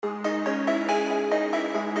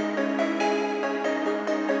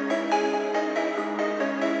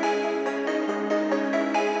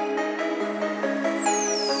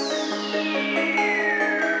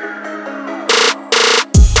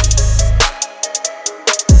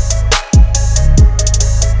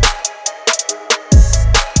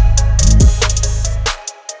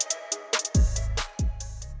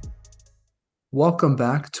Welcome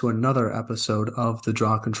back to another episode of the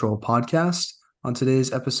Draw Control podcast. On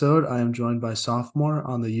today's episode, I am joined by sophomore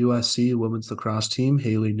on the USC women's lacrosse team,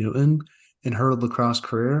 Haley Newton. In her lacrosse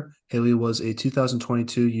career, Haley was a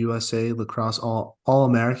 2022 USA Lacrosse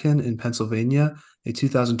All-American in Pennsylvania, a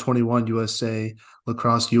 2021 USA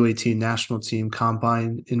Lacrosse U18 national team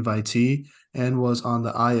combine invitee, and was on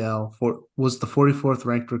the was the 44th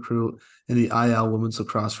ranked recruit in the IL women's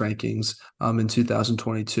lacrosse rankings in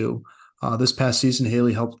 2022. This past season,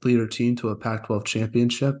 Haley helped lead her team to a Pac-12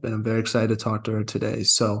 championship, and I'm very excited to talk to her today.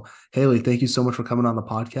 So, Haley, thank you so much for coming on the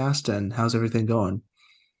podcast. And how's everything going?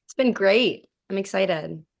 It's been great. I'm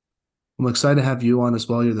excited. I'm excited to have you on as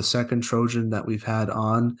well. You're the second Trojan that we've had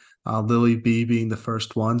on, Lily B being the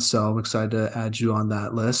first one. So I'm excited to add you on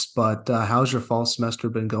that list. But how's your fall semester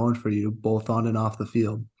been going for you, both on and off the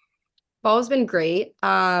field? Fall's been great.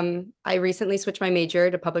 I recently switched my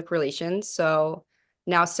major to public relations, so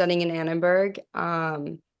now studying in Annenberg.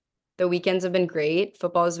 The weekends have been great.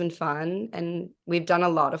 Football has been fun, and we've done a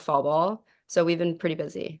lot of fall ball, so we've been pretty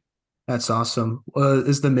busy. That's awesome.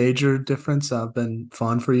 Is the major difference been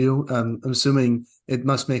fun for you? I'm assuming it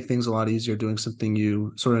must make things a lot easier doing something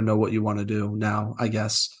you sort of know what you want to do now, I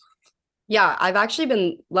guess. Yeah, I've actually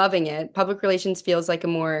been loving it. Public relations feels like a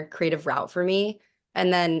more creative route for me.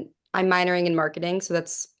 And then I'm minoring in marketing, so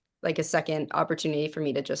that's like a second opportunity for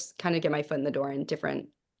me to just kind of get my foot in the door in different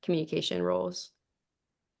communication roles.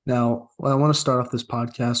 Now, I want to start off this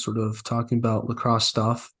podcast sort of talking about lacrosse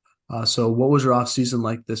stuff. So, what was your off season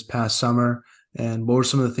like this past summer, and what were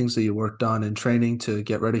some of the things that you worked on in training to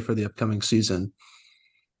get ready for the upcoming season?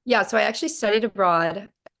 Yeah, so I actually studied abroad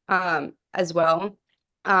as well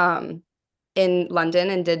um, in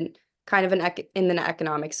London and did kind of in an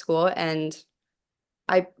economic school. And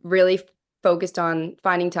I really focused on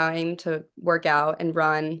finding time to work out and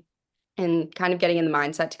run and kind of getting in the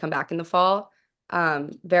mindset to come back in the fall.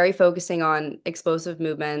 Very focusing on explosive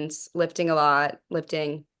movements, lifting a lot,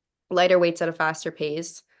 lifting lighter weights at a faster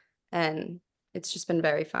pace. And it's just been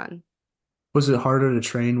very fun. Was it harder to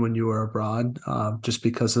train when you were abroad, just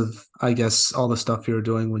because of, I guess, all the stuff you were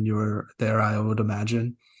doing when you were there? I would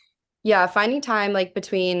imagine. Yeah, finding time like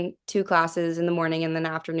between two classes in the morning and then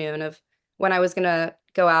afternoon of when I was gonna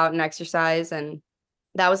go out and exercise, and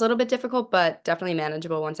that was a little bit difficult, but definitely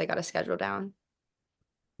manageable once I got a schedule down.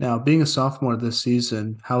 Now, being a sophomore this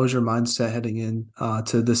season, how has your mindset heading in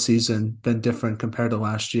to this season been different compared to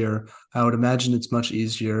last year? I would imagine it's much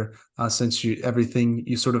easier since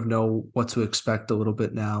you sort of know what to expect a little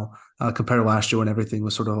bit now compared to last year when everything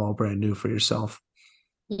was sort of all brand new for yourself.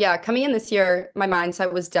 Yeah, coming in this year, my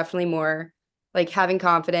mindset was definitely more like having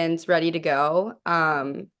confidence, ready to go.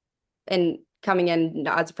 And coming in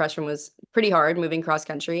as a freshman was pretty hard moving cross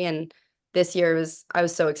country. And this year was I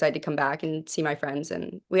was so excited to come back and see my friends,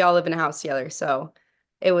 and we all live in a house together. So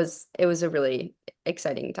it was a really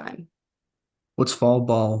exciting time. What's fall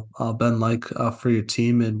ball been like for your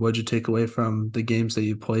team, and what'd you take away from the games that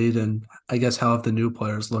you played? And I guess how have the new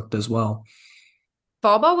players looked as well?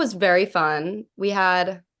 Fall ball was very fun. We've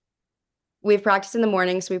practiced in the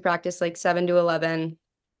morning, so we practiced like 7 to 11.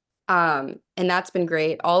 And that's been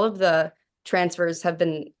great. All of the transfers have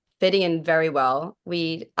been fitting in very well.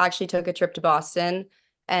 We actually took a trip to Boston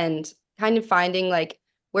and kind of finding like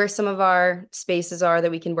where some of our spaces are that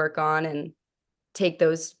we can work on and take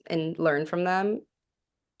those and learn from them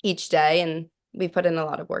each day. And we put in a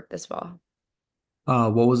lot of work this fall.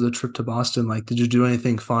 What was the trip to Boston like? Did you do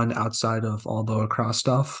anything fun outside of all the lacrosse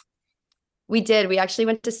stuff? We did. We actually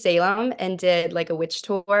went to Salem and did like a witch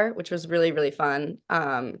tour, which was really, really fun.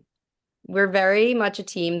 We're very much a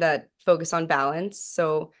team that focus on balance.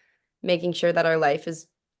 So making sure that our life is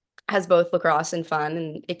has both lacrosse and fun,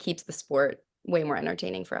 and it keeps the sport way more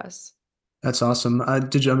entertaining for us. That's awesome. I'm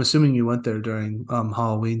assuming you went there during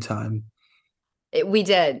Halloween time. We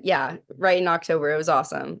did, yeah, right in October. It was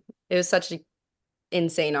awesome. It was such an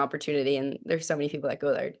insane opportunity, and there's so many people that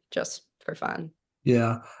go there just for fun.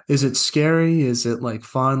 Yeah. Is it scary? Is it like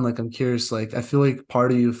fun? Like I'm curious, like I feel like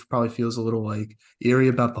part of you probably feels a little like eerie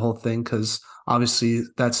about the whole thing because obviously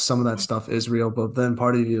that's some of that stuff is real, but then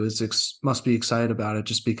part of you is must be excited about it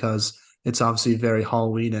just because it's obviously very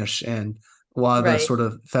Halloweenish and a lot of the Right. sort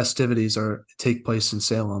of festivities are take place in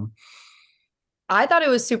Salem. I thought it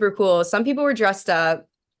was super cool. Some people were dressed up.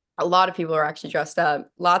 A lot of people were actually dressed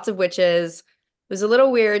up. Lots of witches. It was a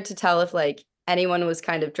little weird to tell if like anyone was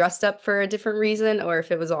kind of dressed up for a different reason or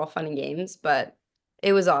if it was all fun and games, but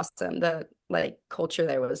it was awesome. The like culture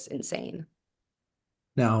there was insane.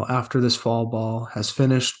 Now, after this fall ball has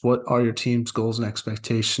finished, what are your team's goals and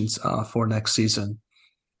expectations for next season?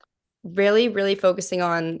 Really, really focusing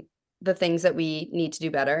on the things that we need to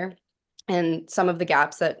do better. and some of the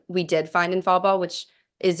gaps that we did find in fall ball, which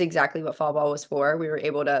is exactly what fall ball was for. We were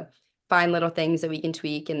able to find little things that we can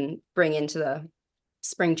tweak and bring into the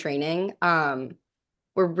spring training.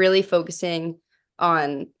 We're really focusing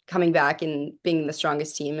on coming back and being the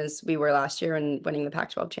strongest team as we were last year and winning the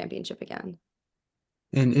Pac-12 championship again.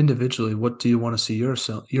 And individually, what do you want to see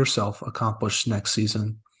yourself accomplish next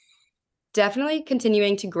season? Definitely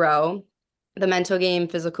continuing to grow the mental game,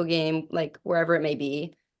 physical game, like wherever it may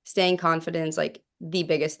be, staying confident is like the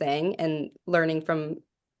biggest thing, and learning from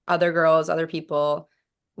other girls, other people.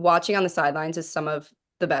 Watching on the sidelines is some of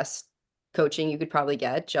the best coaching you could probably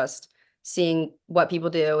get, just seeing what people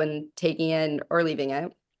do and taking it or leaving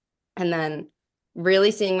it. And then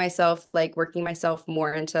really seeing myself like working myself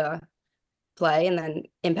more into play and then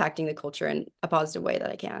impacting the culture in a positive way that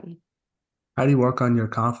I can. How do you work on your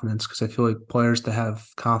confidence? Because I feel like players that have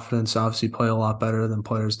confidence obviously play a lot better than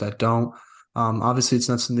players that don't. Obviously, it's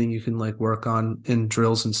not something you can like work on in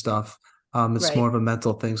drills and stuff. It's more Right. of a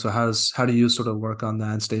mental thing. So how do you sort of work on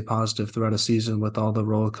that and stay positive throughout a season with all the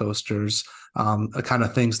roller coasters, kind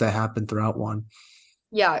of things that happen throughout one?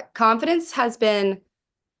 Yeah, confidence has been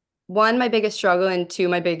one, my biggest struggle, and two,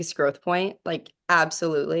 my biggest growth point. Like,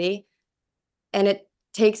 absolutely. And it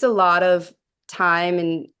takes a lot of time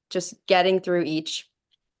and just getting through each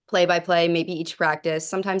play by play, maybe each practice.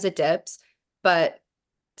 Sometimes it dips, but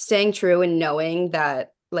staying true and knowing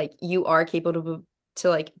that like you are capable to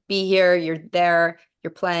like be here, you're there,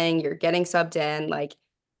 you're playing, you're getting subbed in, like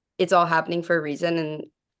it's all happening for a reason. And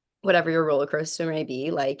whatever your roller coaster may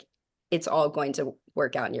be, like it's all going to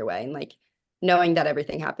work out in your way. And like knowing that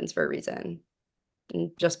everything happens for a reason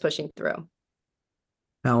and just pushing through.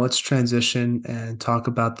 Now let's transition and talk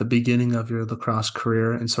about the beginning of your lacrosse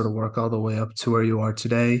career and sort of work all the way up to where you are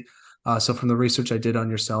today. So from the research I did on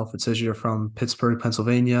yourself, it says you're from Pittsburgh,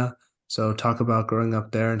 Pennsylvania. So talk about growing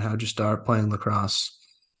up there and how'd you start playing lacrosse?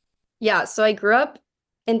 Yeah, so I grew up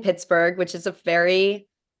in Pittsburgh, which is a very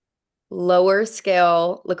lower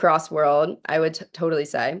scale lacrosse world, I would totally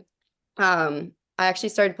say. I actually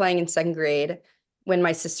started playing in second grade when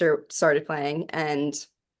my sister started playing, and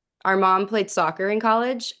our mom played soccer in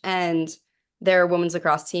college, and their women's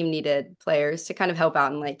lacrosse team needed players to kind of help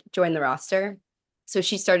out and like join the roster. So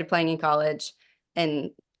she started playing in college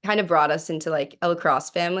and kind of brought us into like a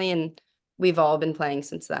lacrosse family, and we've all been playing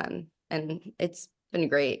since then, and it's been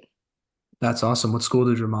great. That's awesome. What school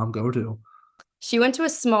did your mom go to? She went to a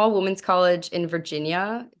small women's college in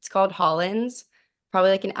Virginia. It's called Hollins,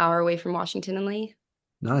 probably like an hour away from Washington and Lee.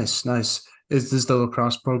 Nice, nice. Is the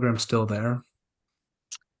lacrosse program still there?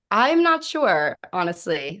 I'm not sure,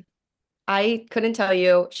 honestly. I couldn't tell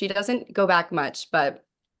you. She doesn't go back much, but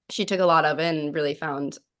she took a lot of it and really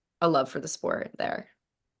found a love for the sport there.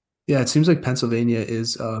 Yeah, it seems like Pennsylvania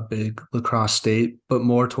is a big lacrosse state, but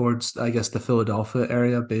more towards, I guess, the Philadelphia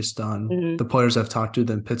area based on Mhm. the players I've talked to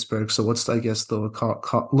than Pittsburgh. So what's, I guess, the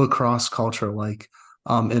lacrosse culture like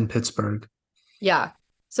in Pittsburgh? Yeah.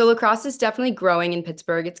 So lacrosse is definitely growing in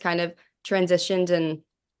Pittsburgh. It's kind of transitioned and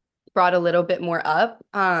brought a little bit more up.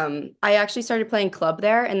 I actually started playing club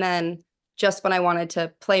there, and then just when I wanted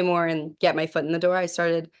to play more and get my foot in the door, I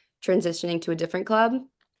started transitioning to a different club.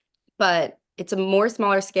 But it's a more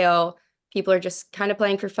smaller scale. People are just kind of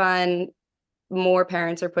playing for fun. More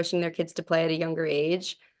parents are pushing their kids to play at a younger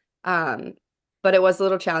age. Um, but it was a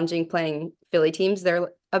little challenging playing Philly teams. They're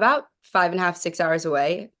about 5.5, 6 hours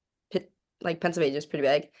away. Like Pennsylvania is pretty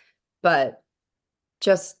big, but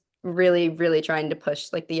just really, really trying to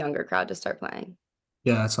push like the younger crowd to start playing.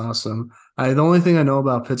 Yeah, that's awesome. The only thing I know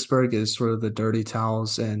about Pittsburgh is sort of the dirty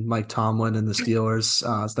towels and Mike Tomlin and the Steelers.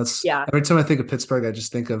 That's Yeah. every time I think of Pittsburgh, I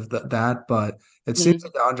just think of that. But it seems Mhm.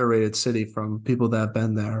 like an underrated city from people that have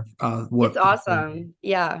been there. It's What they told me. awesome.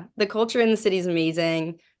 Yeah. The culture in the city is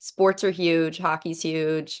amazing. Sports are huge. Hockey's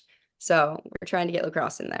huge. So we're trying to get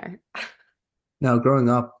lacrosse in there. Now, growing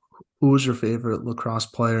up, who was your favorite lacrosse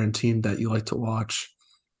player and team that you like to watch?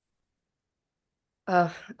 Uh,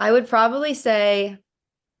 I would probably say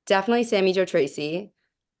definitely Sammy Joe Tracy.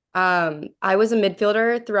 I was a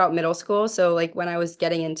midfielder throughout middle school, so like when I was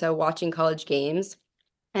getting into watching college games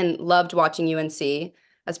and loved watching UNC,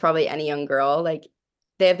 as probably any young girl, like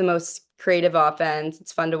they have the most creative offense.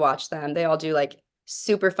 It's fun to watch them. They all do like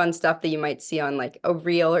super fun stuff that you might see on like a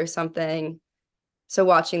reel or something. So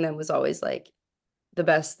watching them was always like the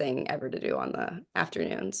best thing ever to do on the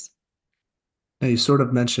afternoons. Now, you sort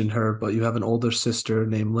of mentioned her, but you have an older sister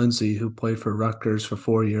named Lindsay who played for Rutgers for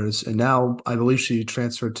 4 years, and now I believe she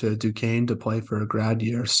transferred to Duquesne to play for a grad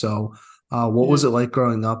year. So, what was Mhm. it like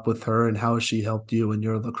growing up with her, and how has she helped you in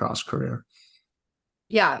your lacrosse career?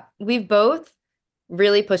 Yeah, we've both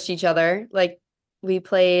really pushed each other. Like we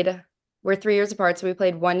played we're 3 years apart, so we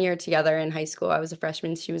played 1 year together in high school. I was a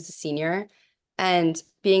freshman, she was a senior, and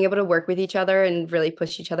being able to work with each other and really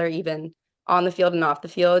push each other even on the field and off the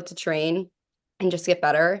field to train and just get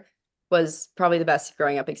better was probably the best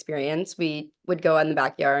growing up experience. We would go in the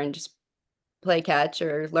backyard and just play catch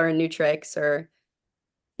or learn new tricks or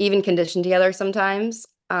even condition together sometimes.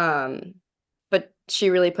 But she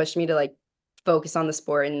really pushed me to like focus on the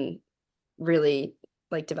sport and really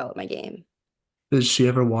like develop my game. Does she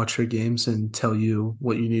ever watch your games and tell you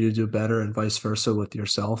what you need to do better and vice versa with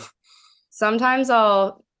yourself? Sometimes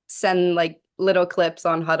I'll send like little clips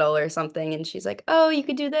on Huddle or something, and she's like, "Oh, you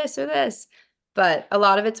could do this or this." But a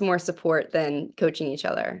lot of it's more support than coaching each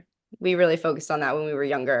other. We really focused on that when we were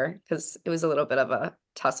younger because it was a little bit of a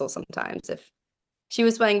tussle sometimes if she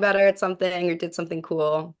was playing better at something or did something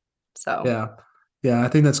cool. So, Yeah. Yeah, I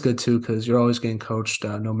think that's good too because you're always getting coached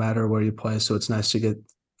no matter where you play. So it's nice to get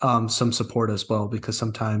some support as well because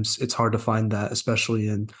sometimes it's hard to find that, especially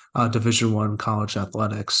in Division I college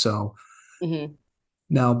athletics. So mhm.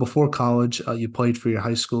 now, before college, you played for your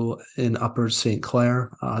high school in Upper St.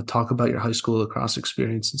 Clair. Talk about your high school lacrosse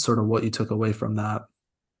experience and sort of what you took away from that.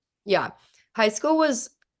 Yeah. High school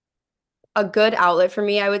was a good outlet for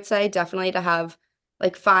me, I would say, definitely to have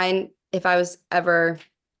like fine if I was ever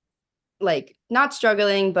like not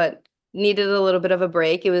struggling, but needed a little bit of a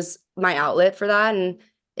break. It was my outlet for that. And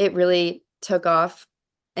it really took off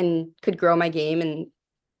and could grow my game and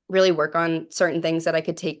really work on certain things that I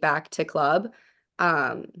could take back to club.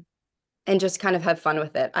 Um, and just kind of have fun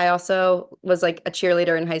with it. I also was like a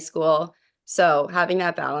cheerleader in high school. So having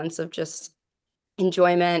that balance of just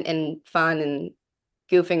enjoyment and fun and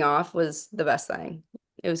goofing off was the best thing.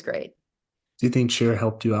 It was great. Do you think cheer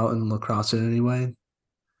helped you out in lacrosse in any way?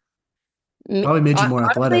 Me, Probably made you more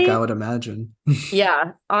athletic, I honestly, would imagine.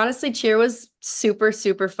 yeah, honestly, cheer was super,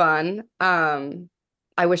 super fun.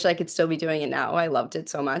 I wish I could still be doing it now. I loved it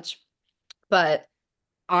so much. But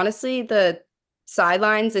honestly, the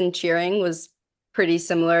sidelines and cheering was pretty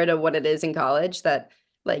similar to what it is in college, that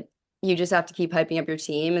like you just have to keep hyping up your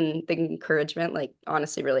team and the encouragement like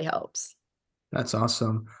honestly really helps. That's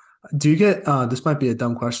awesome. Do you get this might be a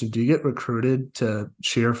dumb question. Do you get recruited to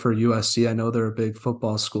cheer for USC? I know they're a big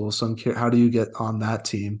football school, so I'm curious, how do you get on that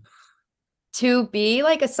team? To be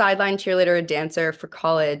like a sideline cheerleader or dancer for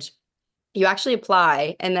college, you actually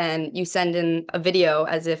apply and then you send in a video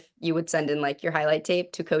as if you would send in like your highlight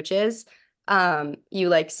tape to coaches. You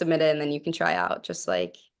like submit it and then you can try out just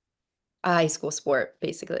like a high school sport,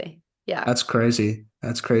 basically. Yeah. That's crazy.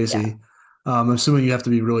 That's Yeah. crazy. I'm assuming you have to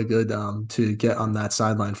be really good to get on that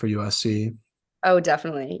sideline for USC. Oh,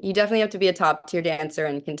 definitely. You definitely have to be a top tier dancer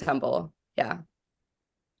and can tumble. Yeah.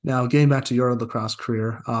 Now, getting back to your lacrosse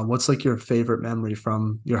career, what's like your favorite memory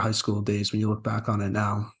from your high school days when you look back on it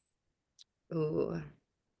now? Ooh.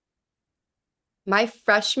 My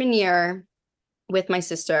freshman year with my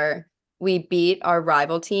sister, we beat our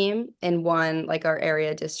rival team and won like our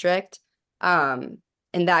area district. Um,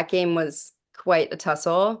 and that game was quite a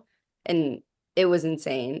tussle and it was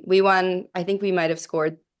insane. We won, I think we might have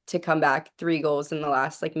scored to come back 3 goals in the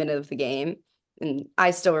last like minute of the game. And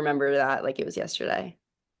I still remember that like it was yesterday.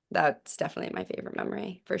 That's definitely my favorite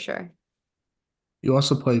memory for sure. You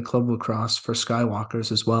also played club lacrosse for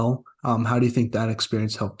Skywalkers as well. How do you think that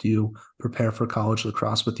experience helped you prepare for college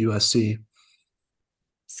lacrosse with USC?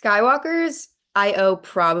 Skywalkers, I owe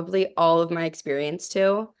probably all of my experience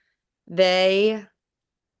to. They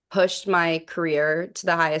pushed my career to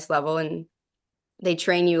the highest level and they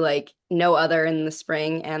train you like no other in the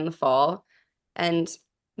spring and the fall. And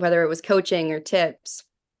whether it was coaching or tips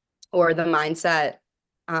or the mindset,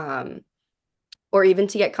 um, or even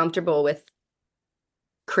to get comfortable with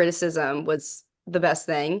criticism was the best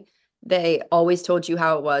thing. They always told you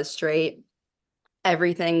how it was straight.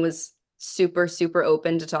 Everything was super, super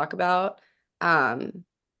open to talk about. Um,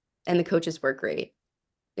 and the coaches were great.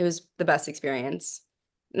 It was the best experience.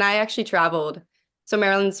 And I actually traveled. So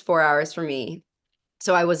Maryland's 4 hours from me.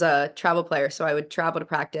 So I was a travel player. So I would travel to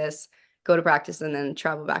practice, go to practice, and then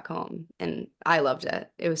travel back home. And I loved it.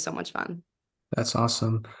 It was so much fun. That's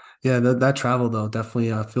awesome. Yeah, that travel though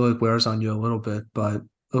definitely I feel like wears on you a little bit, but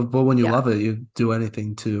when you Yeah. love it, you do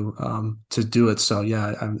anything to do it. So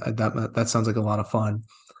yeah, that sounds like a lot of fun.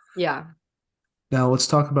 Yeah. Now let's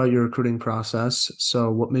talk about your recruiting process. So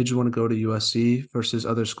what made you want to go to USC versus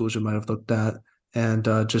other schools you might have looked at? And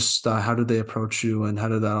just how did they approach you and how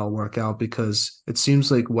did that all work out? Because it seems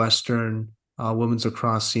like Western women's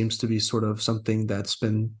lacrosse seems to be sort of something that's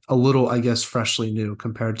been a little, I guess, freshly new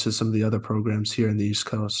compared to some of the other programs here in the East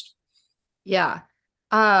Coast. Yeah.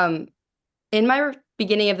 Um, in my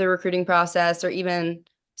beginning of the recruiting process, or even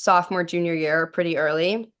sophomore, junior year, pretty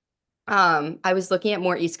early, I was looking at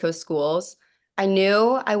more East Coast schools. I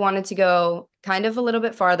knew I wanted to go kind of a little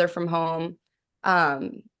bit farther from home,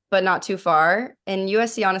 but not too far. And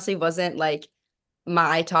USC honestly wasn't like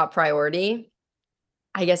my top priority.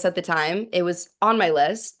 I guess at the time it was on my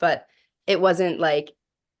list, but it wasn't like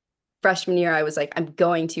freshman year, I was like, I'm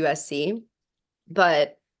going to USC.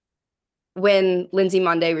 But when Lindsay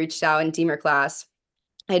Monday reached out in Deemer class,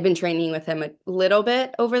 I had been training with him a little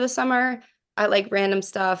bit over the summer at like random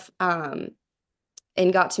stuff,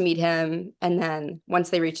 and got to meet him. And then once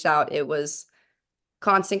they reached out, it was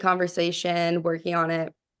constant conversation, working on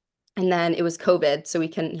it. And then it was COVID, so we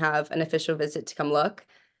couldn't have an official visit to come look.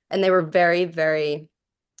 And they were very, very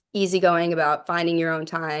easygoing about finding your own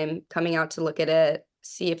time, coming out to look at it,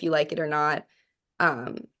 see if you like it or not,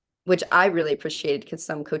 um, which I really appreciated because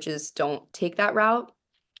some coaches don't take that route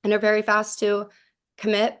and are very fast to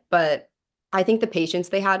commit. But I think the patience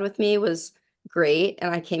they had with me was great.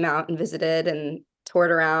 And I came out and visited and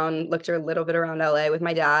toured around, looked a little bit around LA with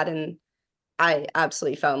my dad, and I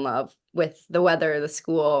absolutely fell in love with the weather, the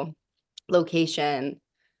school, location.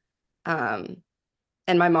 Um,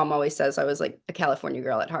 and my mom always says I was like a California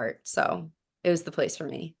girl at heart. So it was the place for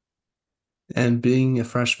me. And being a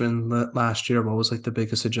freshman last year, what was like the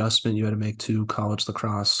biggest adjustment you had to make to college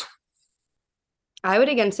lacrosse? I would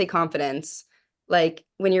again say confidence. Like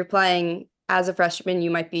when you're playing as a freshman,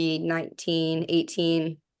 you might be 19,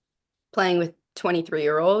 18, playing with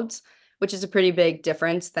 23-year-olds, which is a pretty big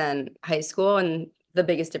difference than high school and the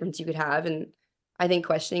biggest difference you could have. And I think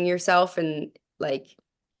questioning yourself and like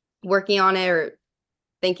working on it or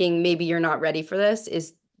thinking maybe you're not ready for this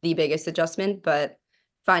is the biggest adjustment, but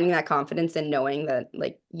finding that confidence and knowing that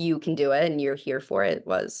like you can do it and you're here for it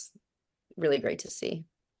was really great to see.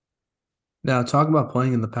 Now, talk about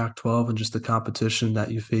playing in the Pac-12 and just the competition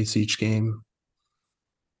that you face each game.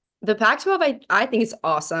 The Pac-12 I think is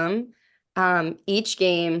awesome. Each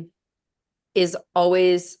game is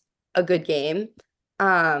always a good game.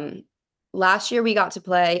 Um, Last year we got to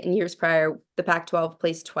play, and years prior, the Pac-12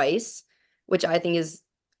 plays twice, which I think is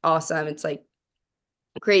awesome. It's like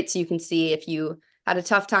great, so you can see if you had a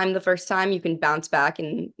tough time the first time, you can bounce back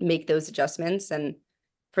and make those adjustments. And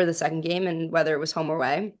for the second game, and whether it was home or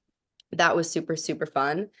away, that was super, super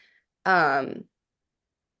fun. Um,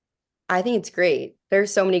 I think it's great.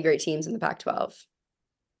 There's so many great teams in the Pac-12.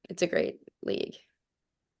 It's a great league.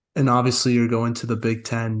 And obviously, you're going to the Big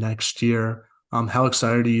Ten next year. How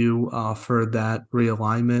excited are you for that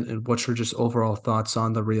realignment? And what's your just overall thoughts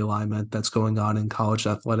on the realignment that's going on in college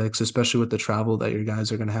athletics, especially with the travel that you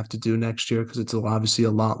guys are going to have to do next year? Because it's obviously a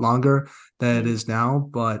lot longer than it Mhm. is now.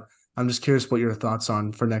 But I'm just curious what your thoughts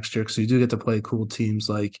on for next year, because you do get to play cool teams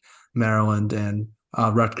like Maryland and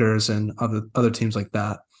Rutgers and other teams like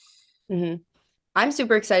that. Mhm. I'm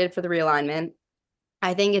super excited for the realignment.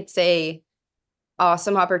 I think it's a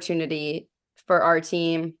awesome opportunity for our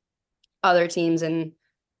team, other teams, and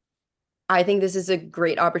I think this is a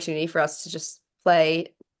great opportunity for us to just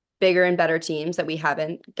play bigger and better teams that we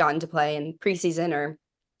haven't gotten to play in preseason or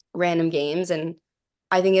random games. And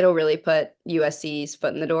I think it'll really put USC's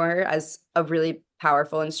foot in the door as a really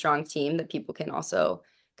powerful and strong team that people can also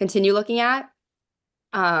continue looking at.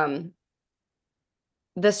 Um,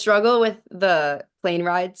 the struggle with the plane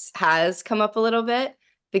rides has come up a little bit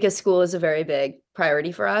because school is a very big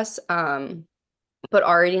priority for us. But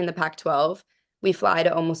already in the Pac-12, we fly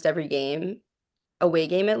to almost every game, away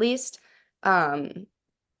game at least. Um,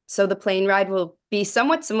 so the plane ride will be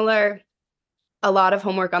somewhat similar, a lot of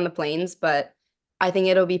homework on the planes, but I think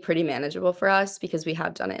it'll be pretty manageable for us because we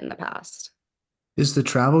have done it in the past. Is the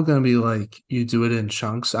travel going to be like you do it in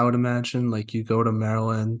chunks, I would imagine? Like you go to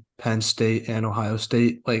Maryland, Penn State, and Ohio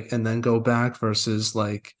State, like, and then go back versus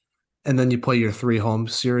like, and then you play your three home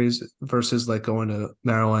series versus like going to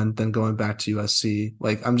Maryland, then going back to USC.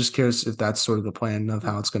 Like, I'm just curious if that's sort of the plan of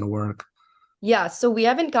how it's going to work. Yeah, so we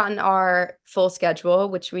haven't gotten our full schedule,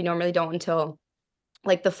 which we normally don't until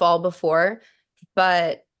like the fall before,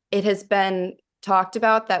 but it has been talked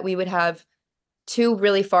about that we would have two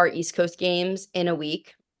really far East Coast games in a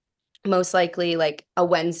week, most likely like a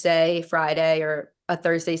Wednesday, Friday, or a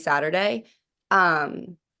Thursday, Saturday,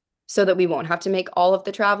 so that we won't have to make all of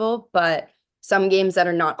the travel. But some games that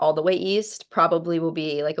are not all the way east probably will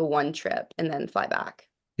be like a one trip and then fly back.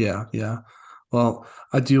 Yeah, yeah. Well,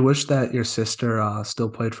 I do wish that your sister still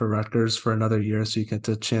played for Rutgers for another year so you get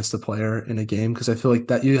the chance to play her in a game because I feel like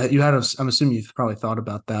that you had I'm assuming you've probably thought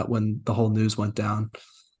about that when the whole news went down.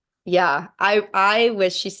 Yeah, I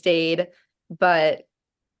wish she stayed, but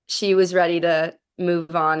she was ready to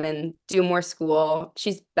move on and do more school.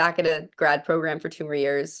 She's back at a grad program for 2 more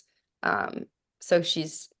years. Um, so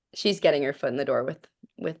she's getting her foot in the door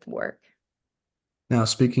with work. Now,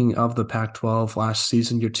 speaking of the Pac-12, last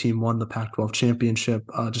season your team won the Pac-12 championship.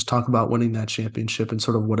 Just talk about winning that championship and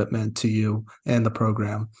sort of what it meant to you and the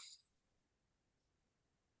program.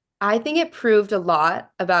 I think it proved a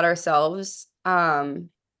lot about ourselves, and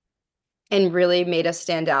really made us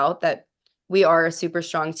stand out that we are a super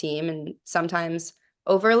strong team and sometimes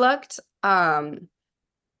overlooked. But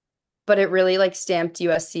it really like stamped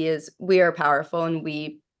USC as we are powerful and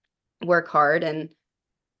we work hard, and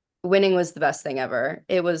winning was the best thing ever.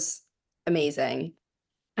 It was amazing.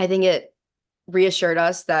 I think it reassured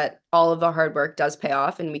us that all of the hard work does pay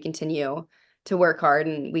off and we continue to work hard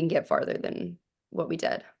and we can get farther than what we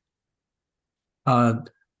did. Uh,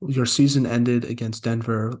 your season ended against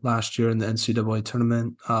Denver last year in the NCAA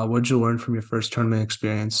tournament. What did you learn from your first tournament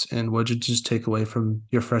experience, and what did you just take away from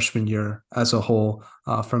your freshman year as a whole,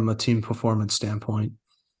 from a team performance standpoint?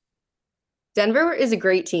 Denver is a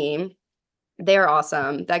great team. They're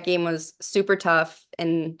awesome. That game was super tough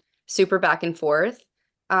and super back and forth.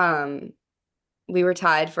 Um, we were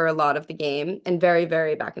tied for a lot of the game and very,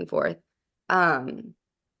 very back and forth. Um,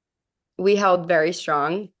 we held very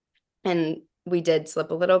strong and we did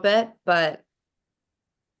slip a little bit, but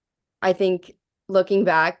I think looking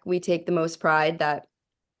back, we take the most pride that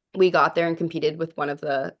we got there and competed with one of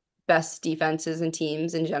the best defenses and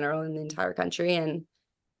teams in general in the entire country. And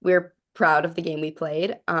we're proud of the game we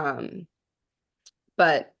played.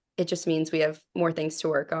 But it just means we have more things to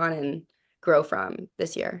work on and grow from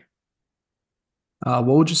this year. What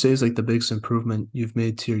would you say is like the biggest improvement you've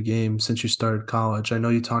made to your game since you started college? I know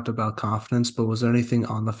you talked about confidence, but was there anything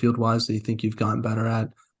on the field wise that you think you've gotten better at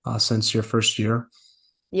since your first year?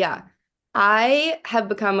 Yeah, I have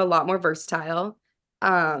become a lot more versatile.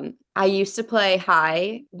 I used to play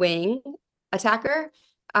high wing attacker,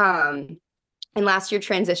 and last year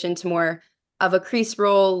transitioned to more of a crease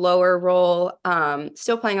role, lower role,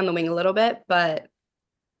 still playing on the wing a little bit, but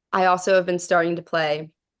I also have been starting to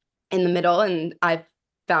play in the middle, and I've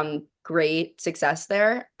found great success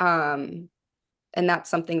there. And that's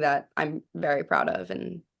something that I'm very proud of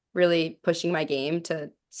and really pushing my game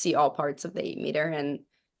to see all parts of the 8 meter and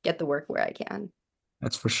get the work where I can.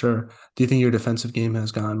 That's for sure. Do you think your defensive game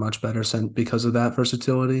has gotten much better since because of that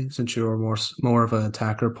versatility, since you were more of an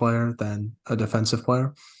attacker player than a defensive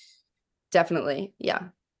player? Definitely. Yeah.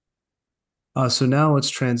 So now let's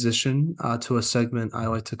transition to a segment I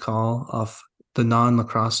like to call of the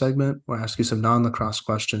non-lacrosse segment, where I ask you some non-lacrosse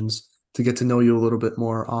questions to get to know you a little bit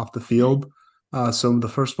more off the field. So the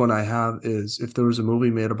first one I have is, if there was a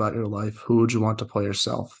movie made about your life, who would you want to play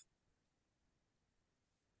yourself?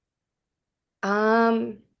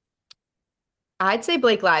 Um, I'd say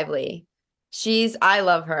Blake Lively. I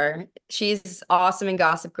love her. She's awesome in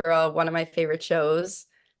Gossip Girl, one of my favorite shows,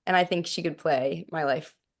 and I think she could play my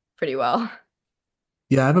life pretty well.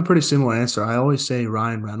 Yeah, I have a pretty similar answer. I always say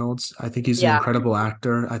Ryan Reynolds. I think he's an Yeah. incredible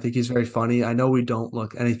actor. I think he's very funny. I know we don't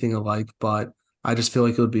look anything alike, but I just feel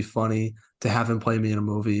like it would be funny to have him play me in a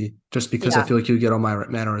movie just because I Yeah. feel like he would get all my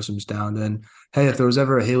mannerisms down. And hey, if there was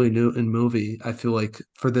ever a Haley Newton movie, I feel like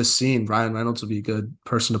for this scene, Ryan Reynolds would be a good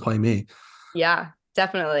person to play me. Yeah,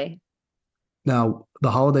 definitely. Now,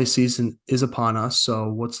 the holiday season is upon us. So,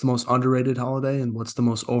 what's the most underrated holiday and what's the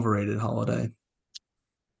most overrated holiday?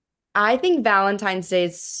 I think Valentine's Day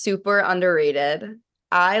is super underrated.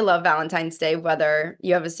 I love Valentine's Day, whether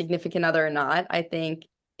you have a significant other or not. I think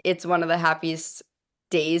it's one of the happiest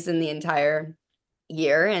days in the entire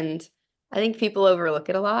year, and I think people overlook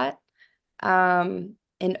it a lot. And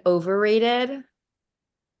overrated,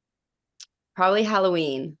 probably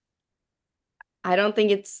Halloween. I don't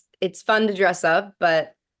think it's fun to dress up,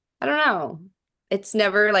 but I don't know. It's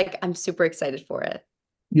never like I'm super excited for it.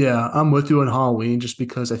 Yeah, I'm with you on Halloween just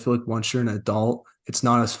because I feel like once you're an adult, it's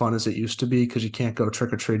not as fun as it used to be because you can't go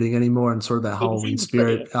trick or treating anymore, and sort of that Halloween Exactly.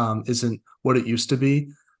 spirit isn't what it used to be.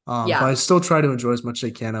 But I Yeah. still try to enjoy as much as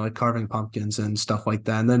I can. I like carving pumpkins and stuff like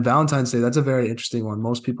that. And then Valentine's Day, that's a very interesting one.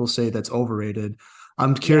 Most people say that's overrated.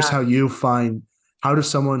 I'm curious Yeah. how you find how does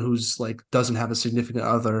someone who's like doesn't have a significant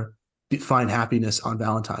other find happiness on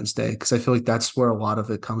Valentine's Day? Because I feel like that's where a lot of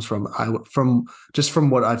it comes from. From just from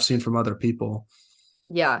what I've seen from other people.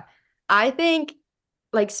 Yeah. I think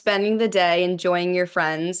like spending the day enjoying your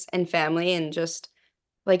friends and family and just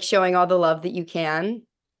like showing all the love that you can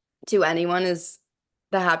to anyone is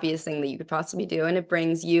the happiest thing that you could possibly do. And it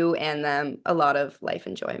brings you and them a lot of life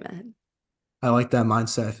enjoyment. I like that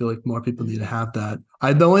mindset. I feel like more people need to have that.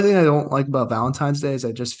 The only thing I don't like about Valentine's Day is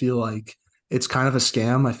I just feel like it's kind of a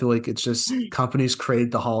scam. I feel like it's just companies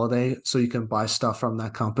create the holiday so you can buy stuff from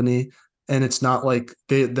that company. And it's not like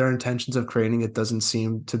their intentions of creating it doesn't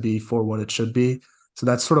seem to be for what it should be. So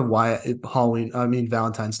that's sort of why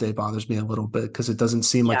Valentine's Day bothers me a little bit because it doesn't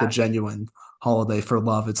seem like a Yeah. genuine holiday for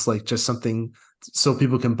love. It's like just something so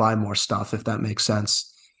people can buy more stuff, if that makes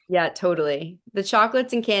sense. Yeah, totally. The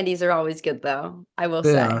chocolates and candies are always good though, I will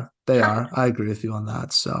They say. are. They are. I agree with you on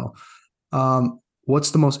that. So,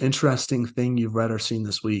 what's the most interesting thing you've read or seen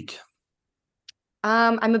this week?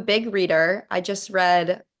 I'm a big reader. I just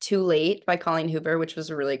read Too Late by Colleen Hoover, which was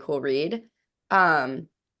a really cool read. Um,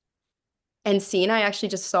 and seen, I actually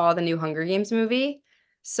just saw the new Hunger Games movie,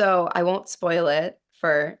 so I won't spoil it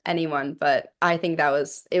for anyone, but I think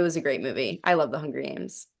it was a great movie. I love the Hunger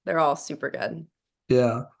Games. They're all super good.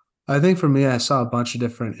 Yeah. I think for me, I saw a bunch of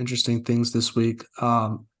different interesting things this week.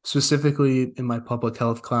 Specifically in my public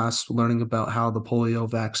health class, learning about how the polio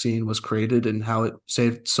vaccine was created and how it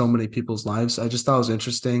saved so many people's lives. I just thought it was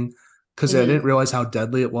interesting because I Mm, didn't realize how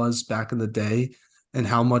deadly it was back in the day and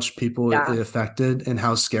how much people it yeah, affected and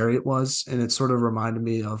how scary it was. And it sort of reminded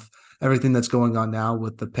me of everything that's going on now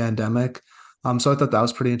with the pandemic. So I thought that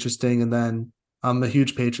was pretty interesting. And then I'm a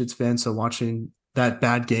huge Patriots fan, so watching that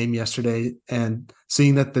bad game yesterday and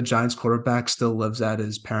seeing that the Giants quarterback still lives at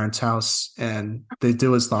his parents' house and they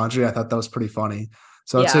do his laundry, I thought that was pretty funny.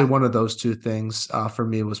 So I'd say yeah, one of those two things for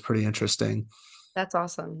me was pretty interesting. that's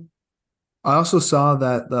awesome. I also saw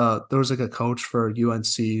that there was like a coach for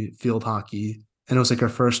UNC field hockey, and it was like her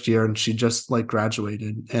first year, and she just like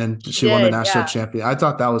graduated and She she won the did, national yeah. champion. I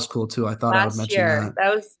thought that was cool too. I thought I would Last mention year, that.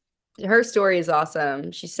 that was her story is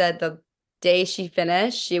awesome. She said the day she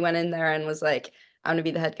finished, she went in there and was like, "I'm gonna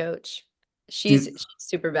be the head coach." Do you, She's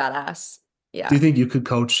super badass. Do you Yeah. think you could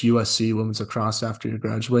coach USC women's lacrosse after you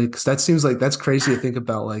graduate? Because that seems like that's crazy to think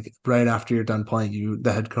about. Like right after you're done playing, you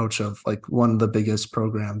the head coach of like one of the biggest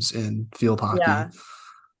programs in field hockey. Yeah.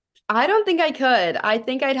 I don't think I could. I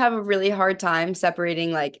think I'd have a really hard time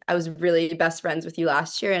separating, like, I was really best friends with you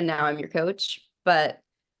last year and now I'm your coach, but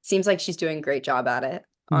seems like she's doing a great job at it,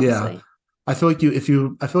 Yeah, honestly. I feel like if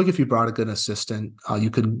you brought a good assistant, you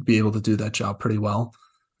could be able to do that job pretty well.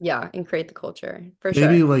 Yeah, and create the culture for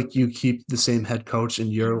Maybe sure. like you keep the same head coach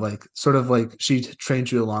and you're like sort of like she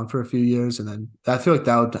trained you along for a few years and then I feel like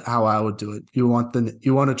that would how I would do it. You want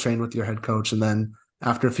to train with your head coach and then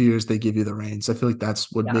after a few years they give you the reins. I feel like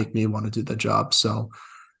that's would Yeah, make me want to do the job. So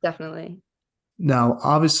definitely. now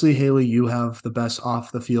obviously Haley, you have the best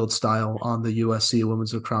off the field style on the USC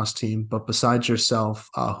women's lacrosse team, but besides yourself,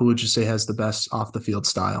 who would you say has the best off the field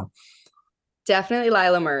style? Definitely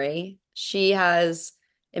Lila Murray. She has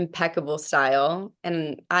impeccable style,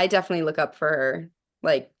 and I definitely look up for her,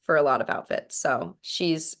 like, for a lot of outfits. So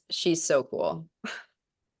she's so cool.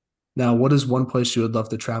 Now, what is one place you would love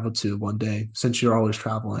to travel to one day since you're always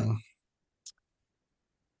traveling?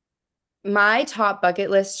 My top bucket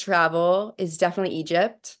list travel is definitely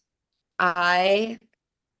Egypt. I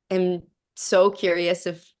am so curious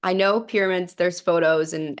if I know pyramids, there's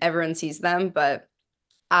photos and everyone sees them, but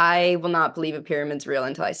I will not believe a pyramid's real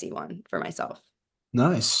until I see one for myself.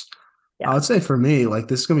 Nice. I Yeah. would say for me, like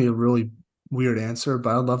this is gonna be a really weird answer,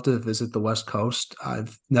 but I'd love to visit the West Coast.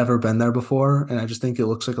 I've never been there before, and I just think it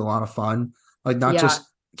looks like a lot of fun. Like not Yeah. just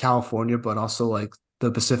California, but also like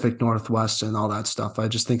the Pacific Northwest and all that stuff. I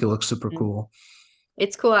just think it looks super Mhm. cool.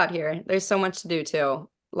 It's cool out here. There's so much to do too.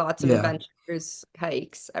 Lots of Yeah. adventures,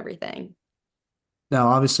 hikes, everything. Now,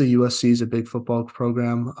 obviously, USC is a big football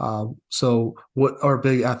program. So what or a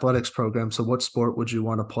big athletics program. So what sport would you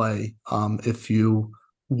want to play if you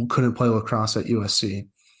couldn't play lacrosse at USC?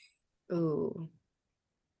 Ooh.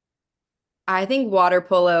 I think water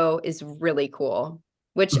polo is really cool,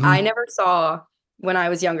 which I Hmm. never saw when I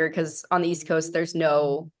was younger because on the East Coast there's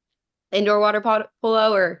no indoor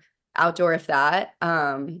polo or outdoor if that.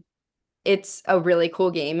 It's a really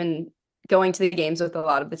cool game and going to the games with a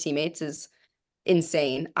lot of the teammates is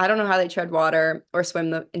insane. I don't know how they tread water or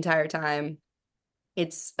swim the entire time.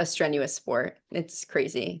 It's a strenuous sport. It's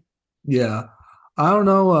crazy. Yeah. I don't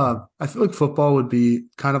know. I feel like football would be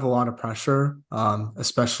kind of a lot of pressure,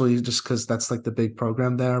 especially just because that's like the big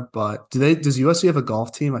program there. But does USC have a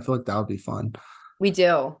golf team? I feel like that would be fun. We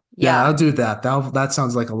do. Yeah, I'll Yeah. do that. That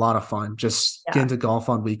sounds like a lot of fun. Just Yeah. getting to golf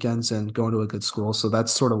on weekends and going to a good school. So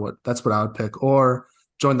that's what I would pick. Or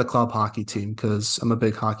join the club hockey team because I'm a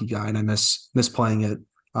big hockey guy and I miss playing it.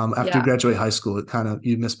 After you Yeah, graduate high school, it kind of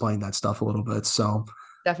you miss playing that stuff a little bit. So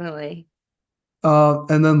definitely.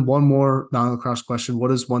 and then one more non-lacrosse question.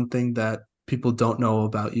 What is one thing that people don't know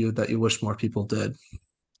about you that you wish more people did?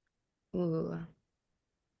 Ooh.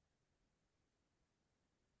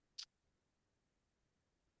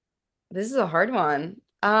 This is a hard one.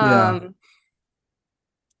 Yeah.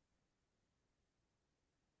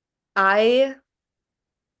 I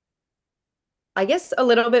I guess a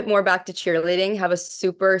little bit more back to cheerleading, have a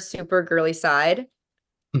super, super girly side.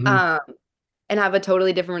 Hmm. Um, and have a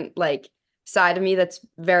totally different like side of me that's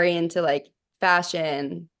very into like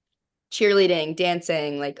fashion, cheerleading,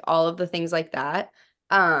 dancing, like all of the things like that.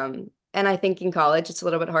 And I think in college it's a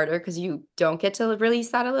little bit harder because you don't get to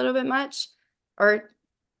release that a little bit much or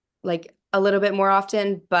like a little bit more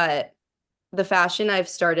often, but the fashion I've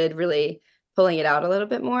started really pulling it out a little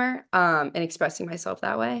bit more and expressing myself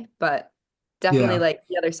that way, but definitely Yeah. like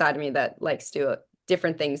the other side of me that likes to do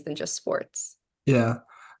different things than just sports. Yeah,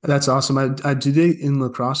 that's awesome. I do they in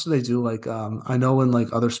lacrosse, do they do like I know in like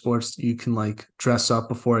other sports you can like dress up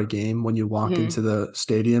before a game when you walk into Mhm. the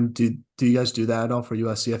stadium. Do you guys do that at all for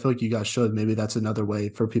USC? I feel like you guys should. Maybe that's another way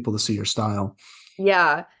for people to see your style.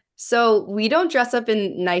 Yeah. So we don't dress up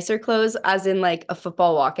in nicer clothes as in like a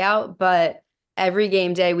football walkout, but every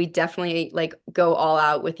game day we definitely like go all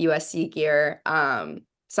out with USC gear.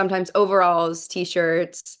 Sometimes overalls,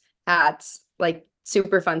 t-shirts, hats, like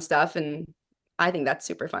super fun stuff. And I think that's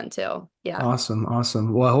super fun too. Yeah. Awesome,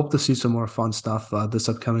 awesome. Well, I hope to see some more fun stuff this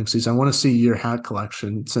upcoming season. I want to see your hat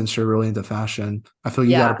collection since you're really into fashion. I feel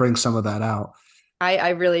like you got to Yeah. bring some of that out. I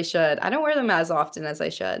really should. I don't wear them as often as I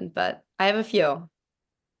should, but I have a few.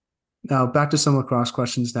 Now, back to some lacrosse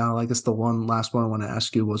questions now. I guess the one last one I want to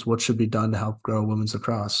ask you was what should be done to help grow women's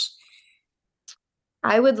lacrosse?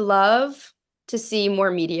 I would love to see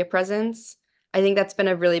more media presence. I think that's been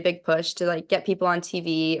a really big push to like get people on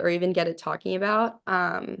TV or even get it talking about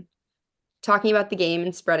the game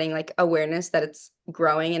and spreading like awareness that it's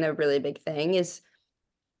growing and a really big thing is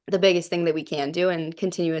the biggest thing that we can do and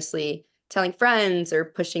continuously telling friends or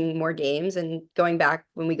pushing more games and going back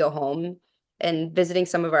when we go home and visiting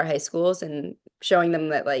some of our high schools and showing them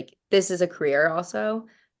that like this is a career also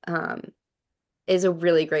um, is a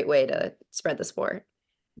really great way to spread the sport.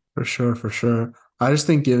 For sure, for sure. I just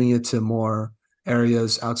think giving it to more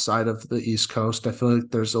areas outside of the East Coast, I feel like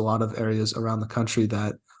there's a lot of areas around the country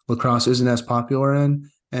that lacrosse isn't as popular in.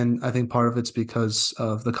 And I think part of it's because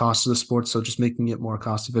of the cost of the sport. So just making it more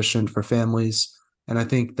cost efficient for families. And I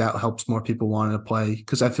think that helps more people wanting to play.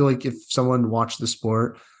 Because I feel like if someone watched the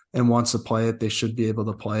sport and wants to play it, they should be able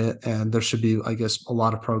to play it. And there should be, I guess, a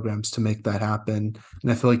lot of programs to make that happen.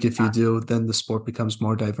 And I feel like if you do, then the sport becomes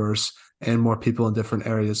more diverse and more people in different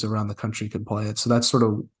areas around the country can play it. So that's sort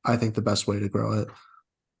of, I think, the best way to grow it.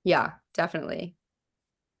 Yeah, definitely.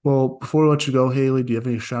 Well, before we let you go, Haley, do you have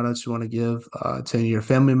any shout outs you want to give to any of your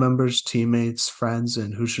family members, teammates, friends,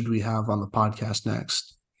 and who should we have on the podcast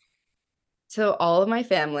next? So all of my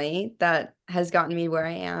family that has gotten me where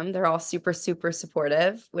I am, they're all super, super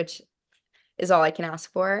supportive, which is all I can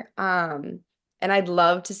ask for. And I'd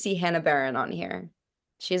love to see Hannah Barron on here.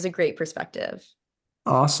 She has a great perspective.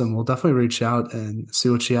 Awesome. We'll definitely reach out and see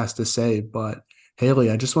what she has to say. But Haley,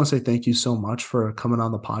 I just want to say thank you so much for coming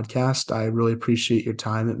on the podcast. I really appreciate your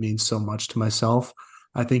time. It means so much to myself.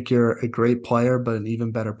 I think you're a great player, but an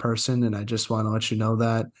even better person. And I just want to let you know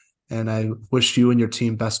that. And I wish you and your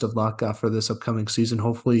team best of luck for this upcoming season.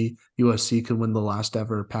 Hopefully, USC can win the last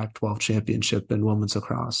ever Pac 12 championship in women's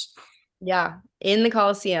lacrosse. Yeah, in the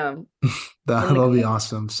Coliseum. In the That'll be Coliseum.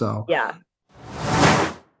 awesome. So, Yeah.